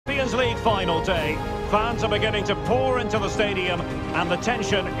Champions League final day. Fans are beginning to pour into the stadium and the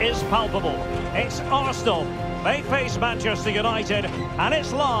tension is palpable. It's Arsenal. They face Manchester United and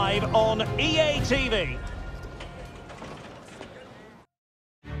it's live on EA TV.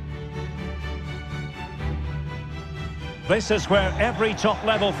 This is where every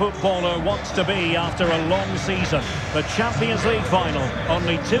top-level footballer wants to be after a long season. The Champions League final.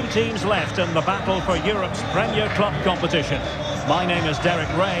 Only 2 teams left in the battle for Europe's Premier Club competition. My name is Derek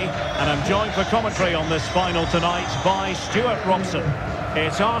Ray, and I'm joined for commentary on this final tonight by Stuart Robson.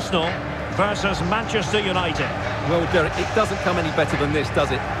 It's Arsenal versus Manchester United. Well, Derek, it doesn't come any better than this,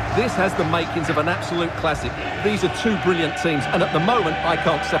 does it? This has the makings of an absolute classic. These are 2 brilliant teams, and at the moment, I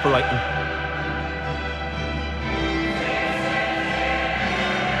can't separate them.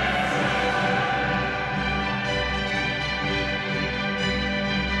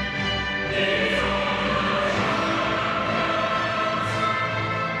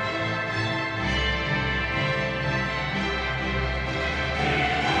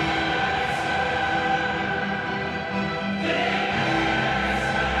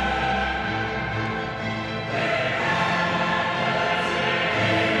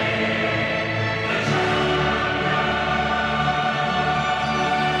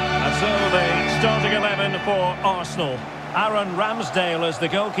 Starting 11 for Arsenal. Aaron Ramsdale is the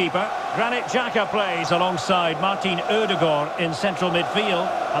goalkeeper. Granit Xhaka plays alongside Martin Ødegaard in central midfield.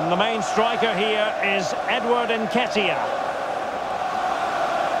 And the main striker here is Edward Nketiah.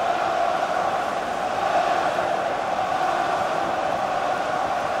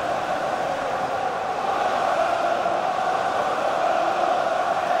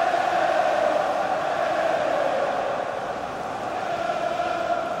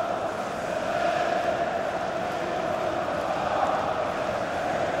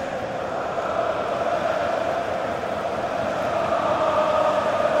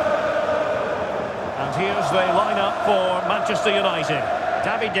 Here's the lineup for Manchester United.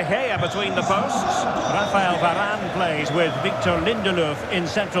 David De Gea between the posts. Rafael Varane plays with Victor Lindelof in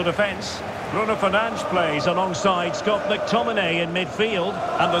central defence. Bruno Fernandes plays alongside Scott McTominay in midfield.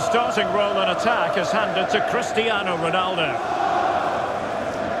 And the starting role in attack is handed to Cristiano Ronaldo.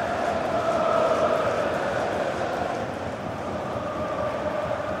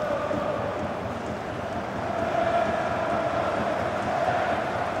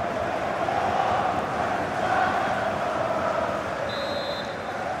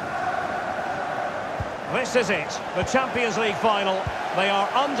 This is it, the Champions League final. They are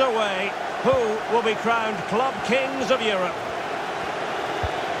underway. Who will be crowned Club Kings of Europe?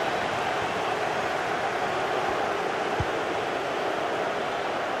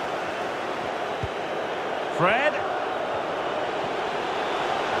 Fred.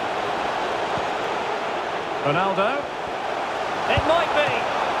 Ronaldo. It might be.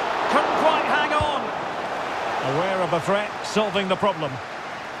 Couldn't quite hang on. Aware of the threat, solving the problem.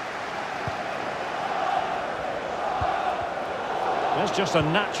 That's just a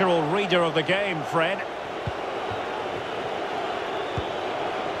natural reader of the game, Fred.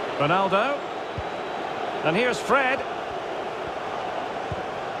 Ronaldo. And here's Fred.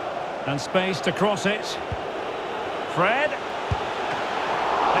 And space to cross it. Fred.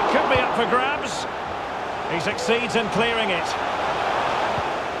 It could be up for grabs. He succeeds in clearing it.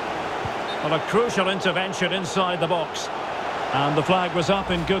 Well, a crucial intervention inside the box. And the flag was up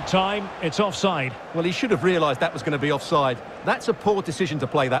in good time. It's offside. Well, he should have realised that was going to be offside. That's a poor decision to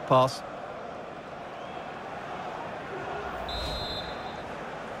play that pass.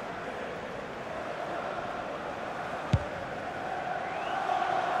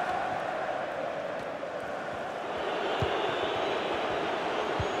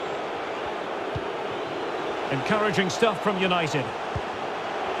 Encouraging stuff from United.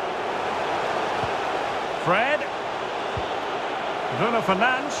 Fred. Bruno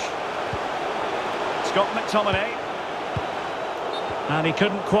Fernandes. Scott McTominay. And he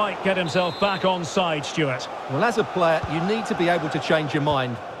couldn't quite get himself back on side, Stuart. Well, as a player, you need to be able to change your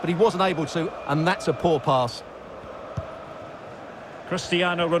mind. But he wasn't able to, and that's a poor pass.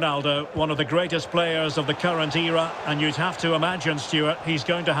 Cristiano Ronaldo, one of the greatest players of the current era. And you'd have to imagine, Stuart, he's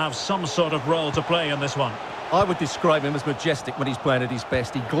going to have some sort of role to play in this one. I would describe him as majestic when he's playing at his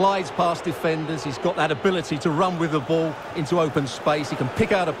best. He glides past defenders. He's got that ability to run with the ball into open space. He can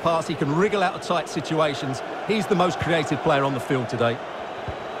pick out a pass. He can wriggle out of tight situations. He's the most creative player on the field today.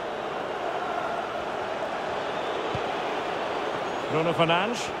 Bruno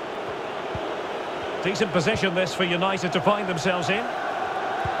Fernandes. Decent position this for United to find themselves in.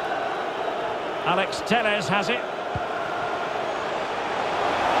 Alex Telles has it.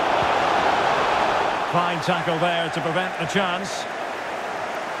 Fine tackle there to prevent the chance.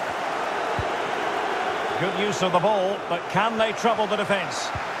 Good use of the ball, but can they trouble the defence?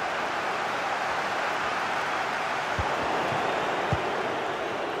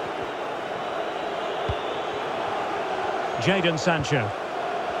 Jadon Sancho.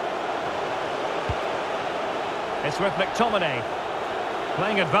 It's with McTominay.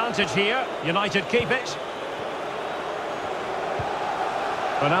 Playing advantage here. United keep it.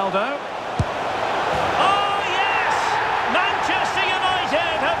 Ronaldo. Oh, yes! Manchester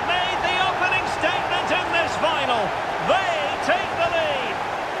United have made the opening statement in this final. They take the lead.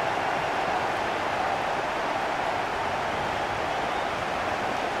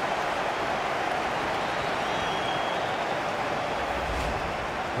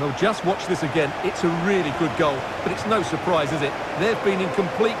 Well, just watch this again. It's a really good goal, but it's no surprise, is it? They've been in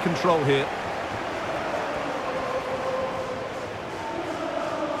complete control here.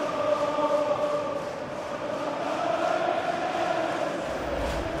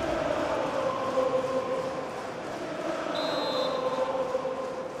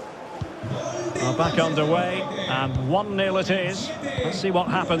 Well, back underway, and 1-0 it is. Let's see what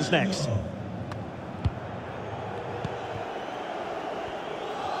happens next.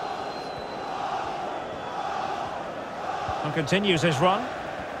 And continues his run.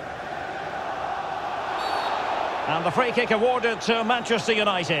 And the free kick awarded to Manchester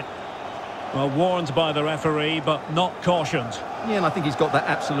United. Well, warned by the referee, but not cautioned. Yeah, and I think he's got that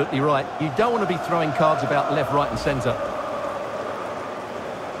absolutely right. You don't want to be throwing cards about left, right and centre.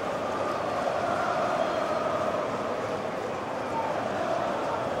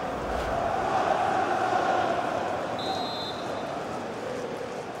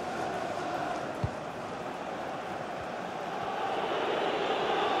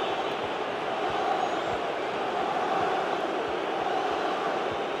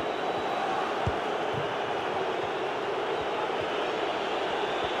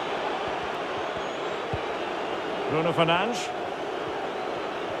 Bruno Fernandes.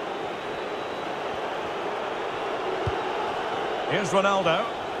 Here's Ronaldo.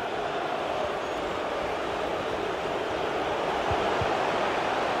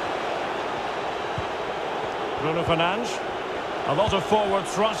 Bruno Fernandes. A lot of forward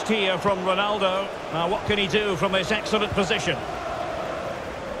thrust here from Ronaldo. Now what can he do from this excellent position?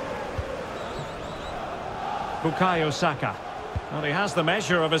 Bukayo Saka. Well, he has the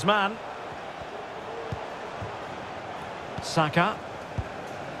measure of his man. Saka.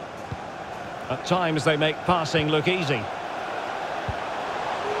 At times they make passing look easy.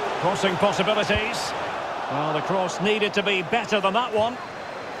 Crossing possibilities. Well, the cross needed to be better than that one.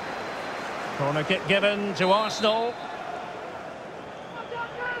 Corner kick given to Arsenal.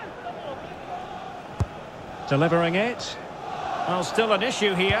 Delivering it. Well, still an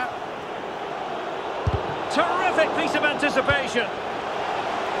issue here. Terrific piece of anticipation.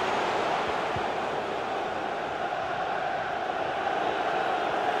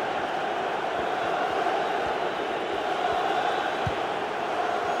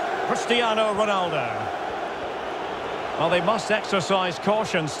 Cristiano Ronaldo. Well, they must exercise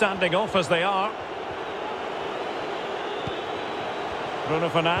caution standing off as they are. Bruno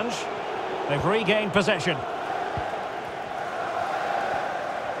Fernandes. They've regained possession.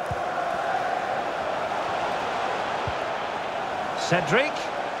 Cedric.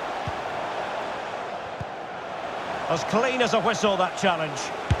 As clean as a whistle, that challenge.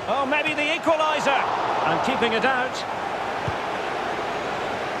 Oh, maybe the equaliser. And keeping it out.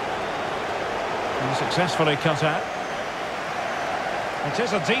 And successfully cut out. It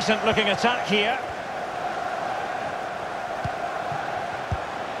is a decent-looking attack here.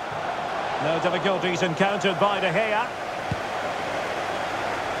 No difficulties encountered by De Gea.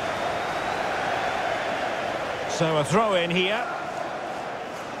 So a throw-in here.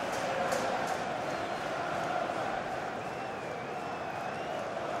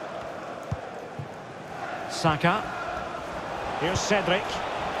 Saka. Here's Cedric.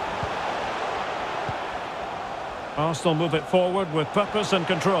 Arsenal move it forward with purpose and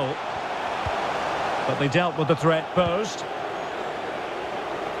control. But they dealt with the threat posed.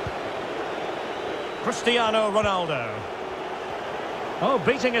 Cristiano Ronaldo. Oh,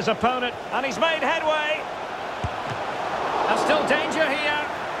 beating his opponent, and he's made headway. And still danger here.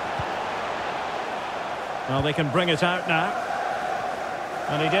 Well, they can bring it out now.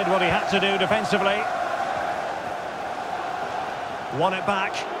 And he did what he had to do defensively. Won it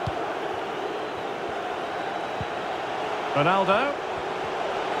back. Ronaldo.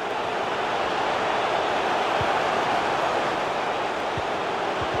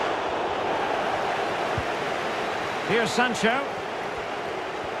 Here's Sancho.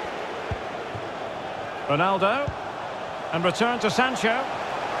 Ronaldo. And return to Sancho.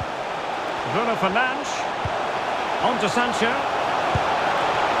 Bruno Fernandes. On to Sancho.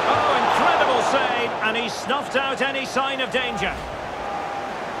 Oh, incredible save, and he snuffed out any sign of danger.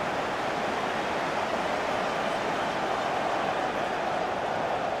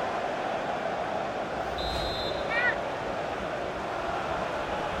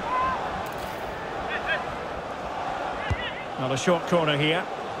 Not a short corner here.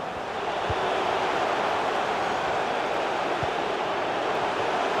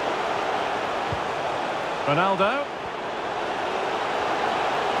 Ronaldo.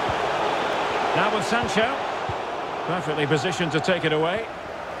 Now with Sancho. Perfectly positioned to take it away.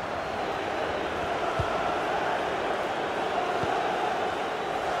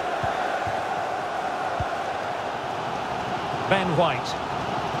 Ben White.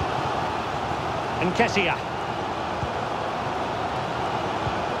 Nketiah.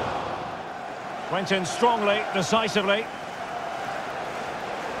 Went in strongly, decisively.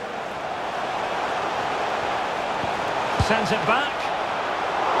 Sends it back.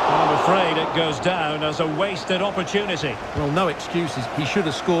 I'm afraid it goes down as a wasted opportunity. Well, no excuses. He should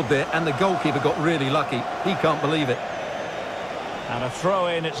have scored there, and the goalkeeper got really lucky. He can't believe it. And a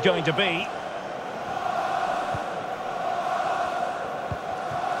throw-in it's going to be.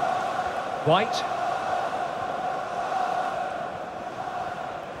 White.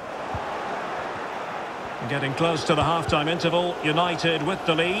 Getting close to the half-time interval. United with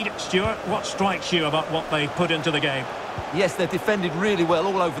the lead. Stuart, what strikes you about what they put into the game? Yes, they're defended really well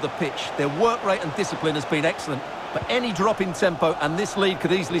all over the pitch. Their work rate and discipline has been excellent. But any drop in tempo and this lead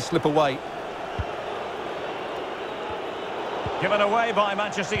could easily slip away. Given away by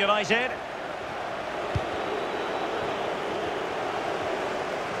Manchester United.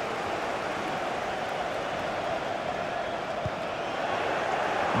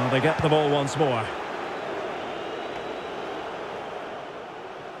 Well, they get the ball once more.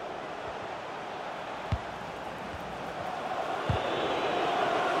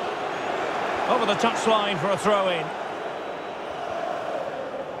 Over the touchline for a throw-in.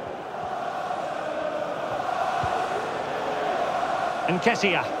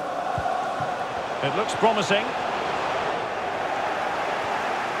 Nketiah. It looks promising.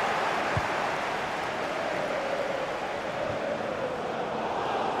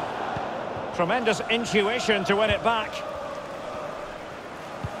 Tremendous intuition to win it back.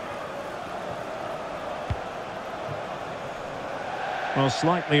 Well,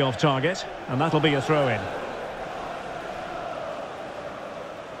 slightly off target, and that'll be a throw-in.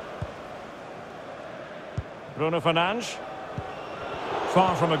 Bruno Fernandes.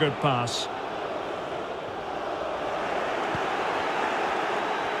 Far from a good pass.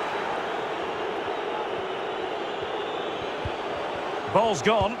 Ball's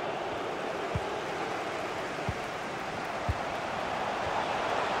gone.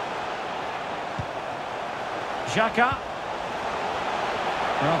 Xhaka.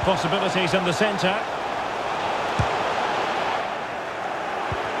 Well, possibilities in the centre.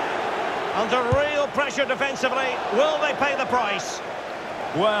 Under real pressure defensively. Will they pay the price?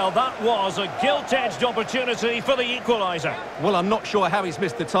 Well, that was a gilt-edged opportunity for the equaliser. Well, I'm not sure how he's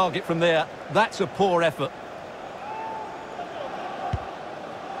missed the target from there. That's a poor effort.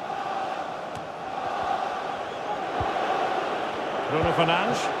 Bruno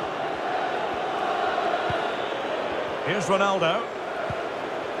Fernandes. Here's Ronaldo.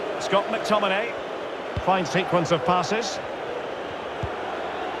 Scott McTominay. Fine sequence of passes.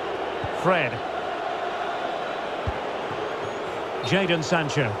 Fred. Jadon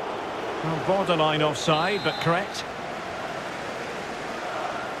Sancho. Well, borderline offside, but correct.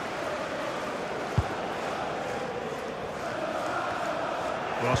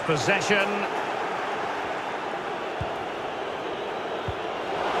 Lost possession.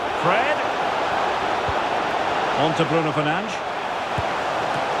 Fred. On to Bruno Fernandes.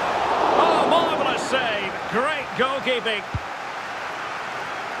 Oh, marvellous save. Great goalkeeping.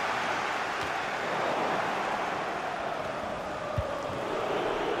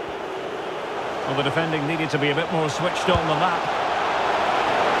 Well, the defending needed to be a bit more switched on than that.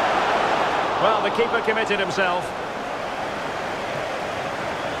 Well, the keeper committed himself.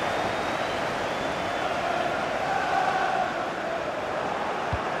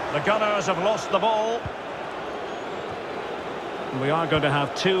 The Gunners have lost the ball. We are going to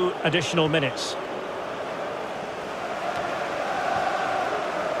have 2 additional minutes.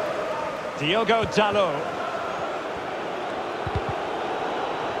 Diogo Dalot.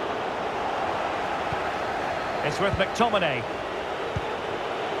 It's with McTominay.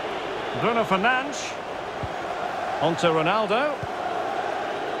 Bruno Fernandes. On to Ronaldo.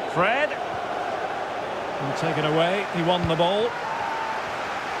 Fred. And taken away. He won the ball.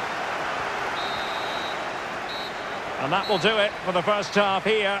 And that will do it for the first half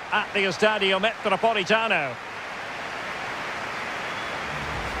here at the Estadio Metropolitano.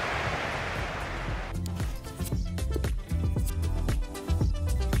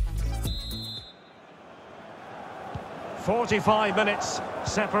 "45 minutes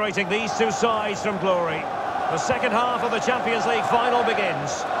separating these two sides from glory. The second half of the Champions League final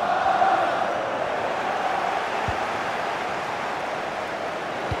begins.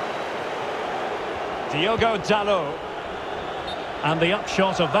 Diogo Dalot. And the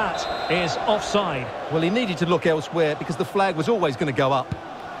upshot of that is offside. Well, he needed to look elsewhere because the flag was always going to go up.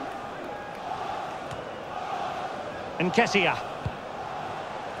 Nketiah.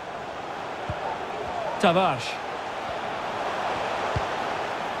 Tavares.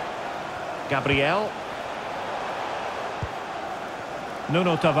 Gabriel.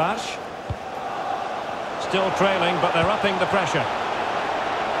 Nuno Tavares. Still trailing, but they're upping the pressure.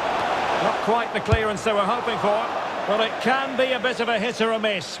 Not quite the clearance they were hoping for. Well, it can be a bit of a hit or a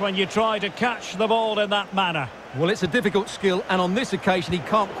miss when you try to catch the ball in that manner. Well, it's a difficult skill, and on this occasion he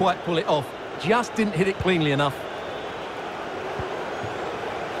can't quite pull it off. Just didn't hit it cleanly enough.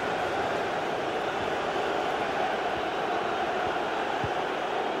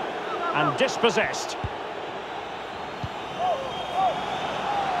 And dispossessed.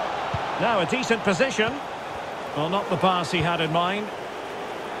 Now a decent position. Well, not the pass he had in mind.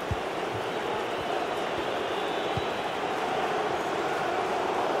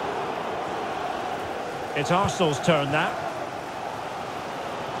 It's Arsenal's turn now.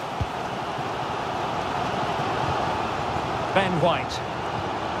 Ben White.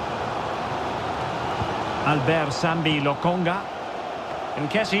 Albert Sambi Lokonga.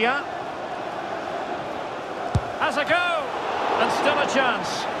 Nketiah. Has a go! And still a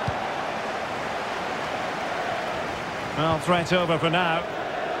chance. Well, threat over for now.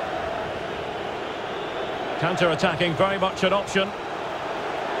 Counter-attacking, very much an option.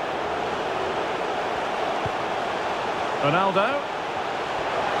 Ronaldo.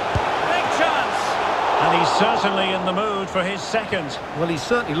 Big chance! And he's certainly in the mood for his second. Well, he's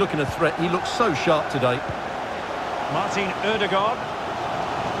certainly looking a threat. He looks so sharp today. Martin Ødegaard.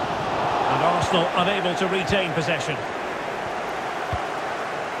 And Arsenal unable to retain possession.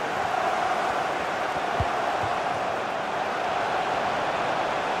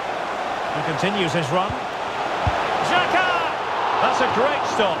 And continues his run. Xhaka! That's a great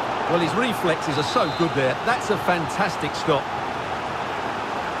stop. Well, his reflexes are so good there. That's a fantastic stop.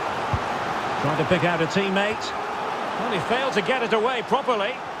 Trying to pick out a teammate. Well, he failed to get it away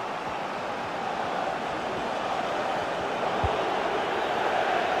properly.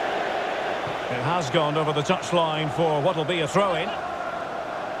 It has gone over the touchline for what will be a throw-in.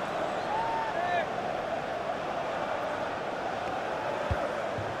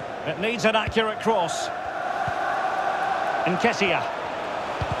 It needs an accurate cross. Nketiah.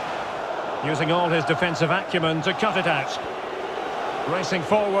 Using all his defensive acumen to cut it out. Racing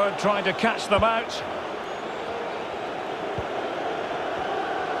forward, trying to catch them out.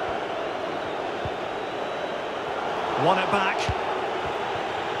 Won it back.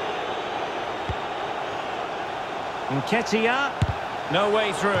 Nketiah. No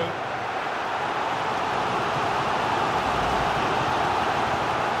way through.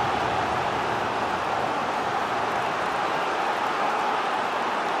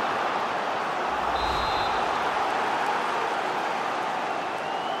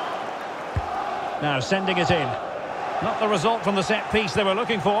 Now sending it in. Not the result from the set piece they were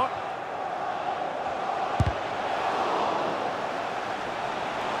looking for.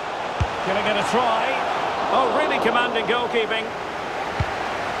 Giving it a try. Oh, really commanding goalkeeping.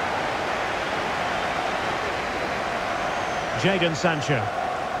 Jadon Sancho.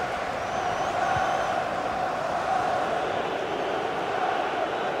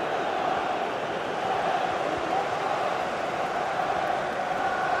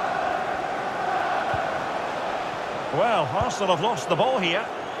 Well, Arsenal have lost the ball here.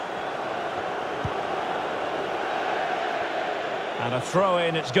 And a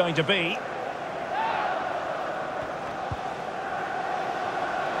throw-in it's going to be.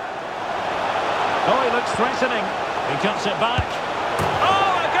 Oh, he looks threatening. He cuts it back.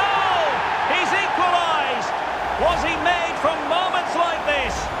 Oh, a goal! He's equalised! Was he made from moments like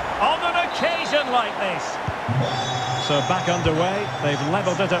this? On an occasion like this? So back underway. They've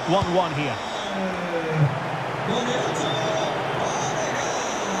levelled it at 1-1 here.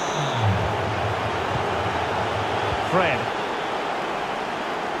 Fred.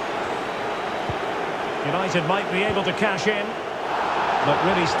 United might be able to cash in, but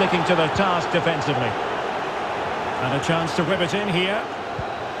really sticking to their task defensively. And a chance to whip it in here.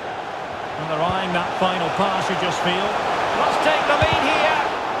 And they're eyeing that final pass, you just feel. Must take the lead here.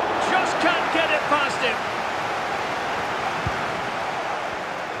 Just can't get it past him.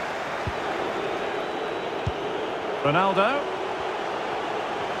 Ronaldo.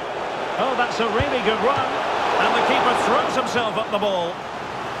 Oh, that's a really good run. And the keeper throws himself at the ball.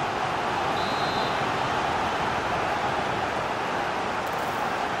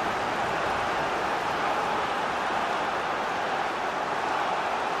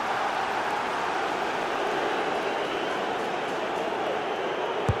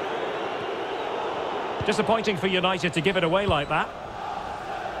 Disappointing for United to give it away like that.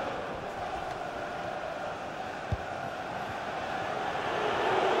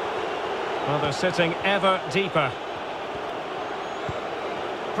 Well, they're sitting ever deeper.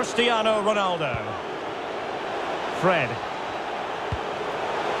 Cristiano Ronaldo. Fred.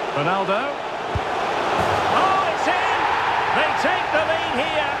 Ronaldo. Oh, it's in! They take the lead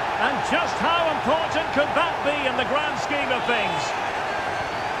here. And just how important could that be in the grand scheme of things?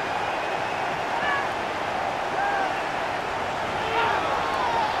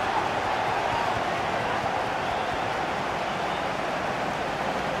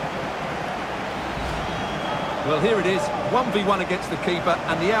 Well, here it is, 1v1 against the keeper,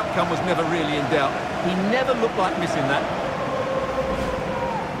 and the outcome was never really in doubt. He never looked like missing that.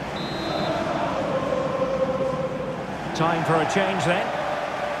 Time for a change then.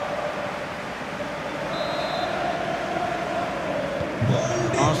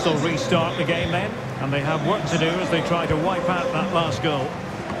 Arsenal restart the game then, and they have work to do as they try to wipe out that last goal.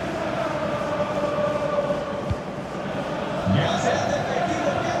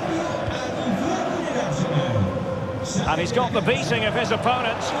 And he's got the beating of his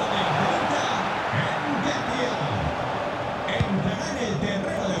opponent.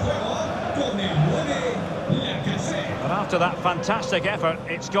 And after that fantastic effort,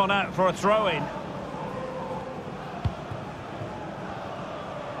 it's gone out for a throw-in.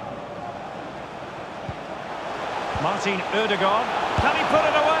 Martin Ødegaard. Can he put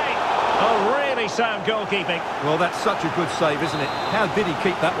it away? Oh, really sound goalkeeping. Well, that's such a good save, isn't it? How did he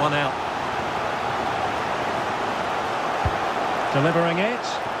keep that one out? Delivering it.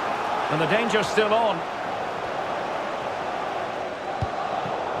 And the danger's still on.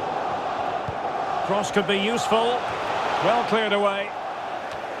 Cross could be useful. Well cleared away.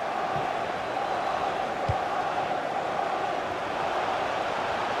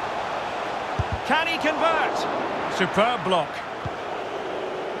 Can he convert? Superb block.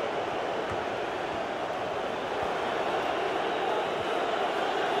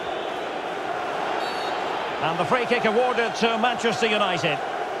 And the free kick awarded to Manchester United.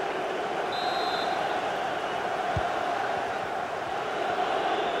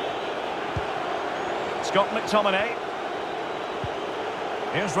 Scott McTominay.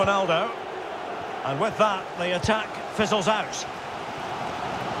 Here's Ronaldo. And with that, the attack fizzles out.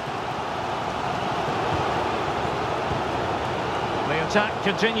 The attack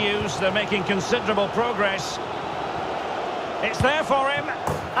continues. They're making considerable progress. It's there for him.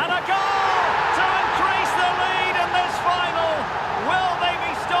 And a goal! To increase the lead in this final. Will they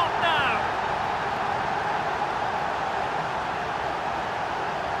be stopped now?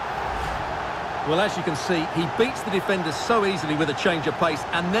 Well, as you can see, he beats the defenders so easily with a change of pace,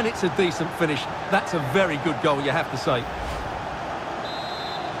 and then it's a decent finish. That's a very good goal, you have to say.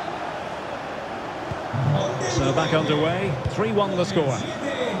 So back underway, 3-1 the score.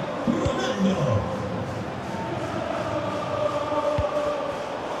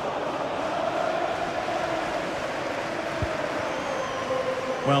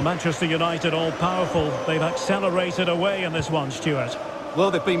 Well, Manchester United all-powerful. They've accelerated away in this one, Stuart. Well,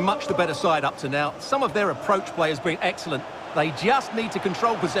 they've been much the better side up to now. Some of their approach play has been excellent. They just need to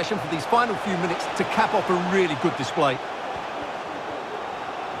control possession for these final few minutes to cap off a really good display.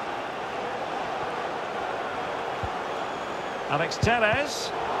 Alex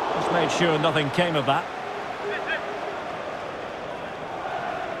Telles just made sure nothing came of that.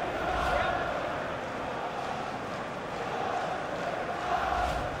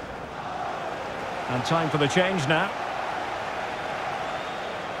 And time for the change now.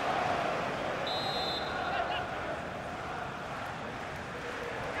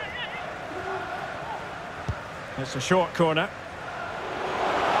 It's a short corner.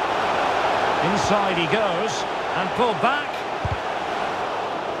 Inside he goes and pulled back.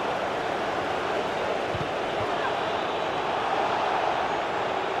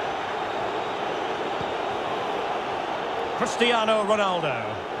 Cristiano Ronaldo.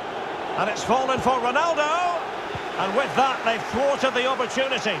 And it's fallen for Ronaldo. And with that, they've thwarted the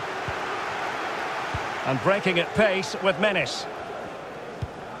opportunity. And breaking at pace with menace.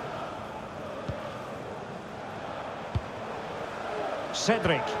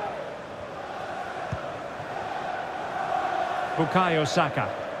 Cedric. Bukayo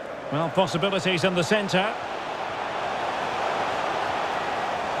Saka. Well, possibilities in the centre.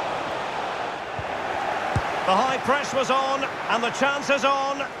 The high press was on, and the chance is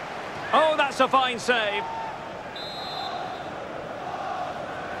on. Oh, that's a fine save.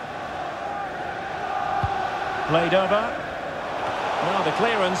 Played over. Well, the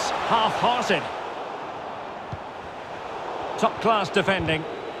clearance half-hearted. Top-class defending.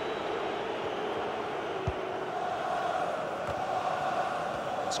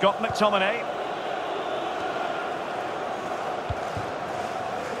 Scott McTominay.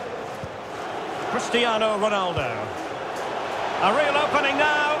 Cristiano Ronaldo. A real opening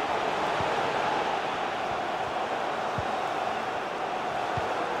now.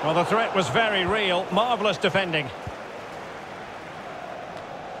 Well, the threat was very real. Marvellous defending.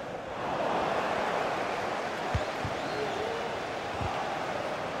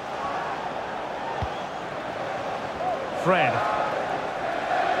 Fred.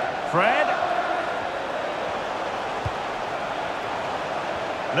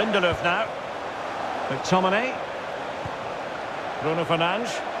 Lindelof now. McTominay. Bruno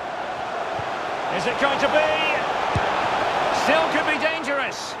Fernandes. Is it going to be? Still could be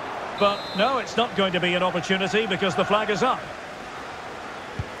dangerous. But no, it's not going to be an opportunity because the flag is up.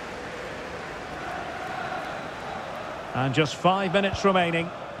 And just 5 minutes remaining.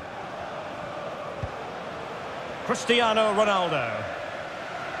 Cristiano Ronaldo.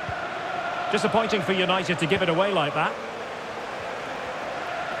 Disappointing for United to give it away like that.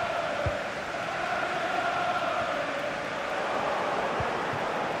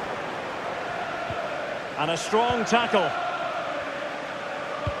 And a strong tackle.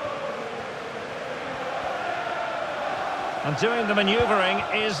 And doing the manoeuvring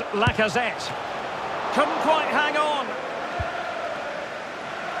is Lacazette. Couldn't quite hang on.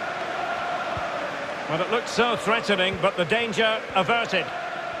 Well, it looked so threatening, but the danger averted.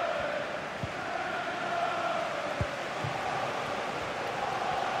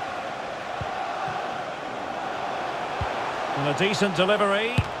 And a decent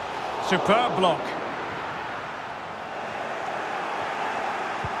delivery. Superb block.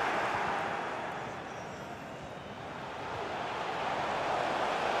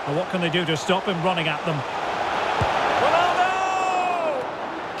 Well, what can they do to stop him running at them? Ronaldo!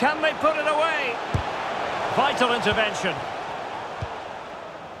 Can they put it away? Vital intervention.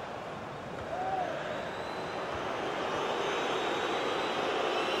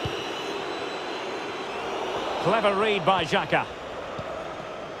 Clever read by Xhaka.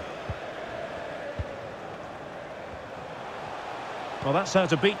 Well, that's how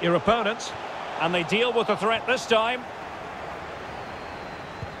to beat your opponent. And they deal with the threat this time.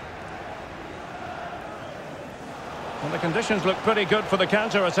 Well, the conditions look pretty good for the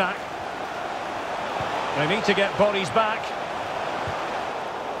counter-attack. They need to get bodies back.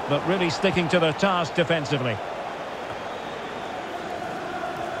 But really sticking to their task defensively.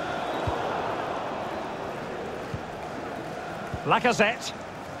 Lacazette.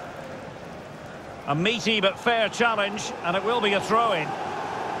 A meaty but fair challenge, and it will be a throw-in.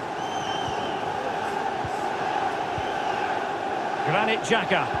 Granit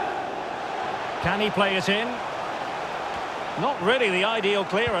Xhaka. Can he play it in? Not really the ideal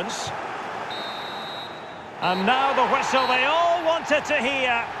clearance. And now the whistle they all wanted to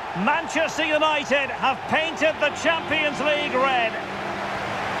hear. Manchester United have painted the Champions League red.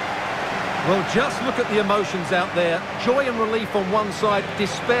 Well, just look at the emotions out there. Joy and relief on one side,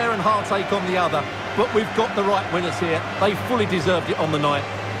 despair and heartache on the other. But we've got the right winners here. They fully deserved it on the night.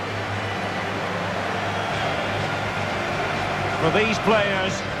 For these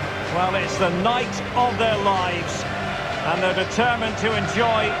players, well, it's the night of their lives. And they're determined to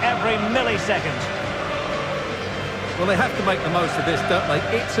enjoy every millisecond. Well, they have to make the most of this, don't they?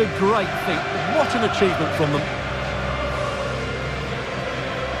 It's a great feat. What an achievement from them.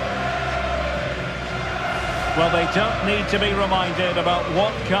 Well, they don't need to be reminded about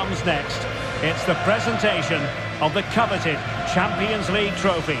what comes next. It's the presentation of the coveted Champions League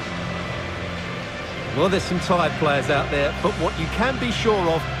trophy. Well, there's some tired players out there, but what you can be sure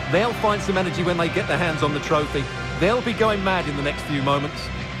of, they'll find some energy when they get their hands on the trophy. They'll be going mad in the next few moments.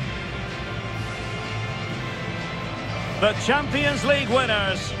 The Champions League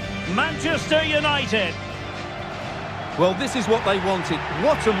winners, Manchester United. Well, this is what they wanted.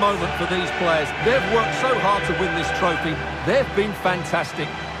 What a moment for these players. They've worked so hard to win this trophy. They've been fantastic.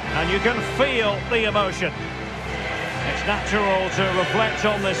 And you can feel the emotion. It's natural to reflect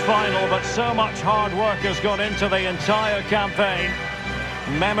on this final, but so much hard work has gone into the entire campaign.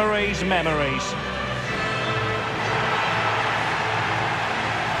 Memories, memories.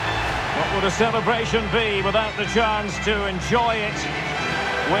 would a celebration be without the chance to enjoy it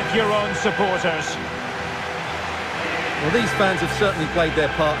with your own supporters? Well, these fans have certainly played their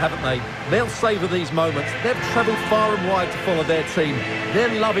part, haven't they? They'll savour these moments. They've travelled far and wide to follow their team.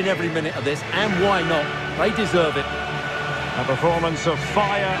 They're loving every minute of this, and why not? They deserve it. A performance of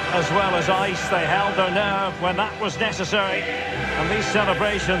fire as well as ice. They held their nerve when that was necessary. And these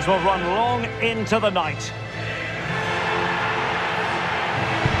celebrations will run long into the night.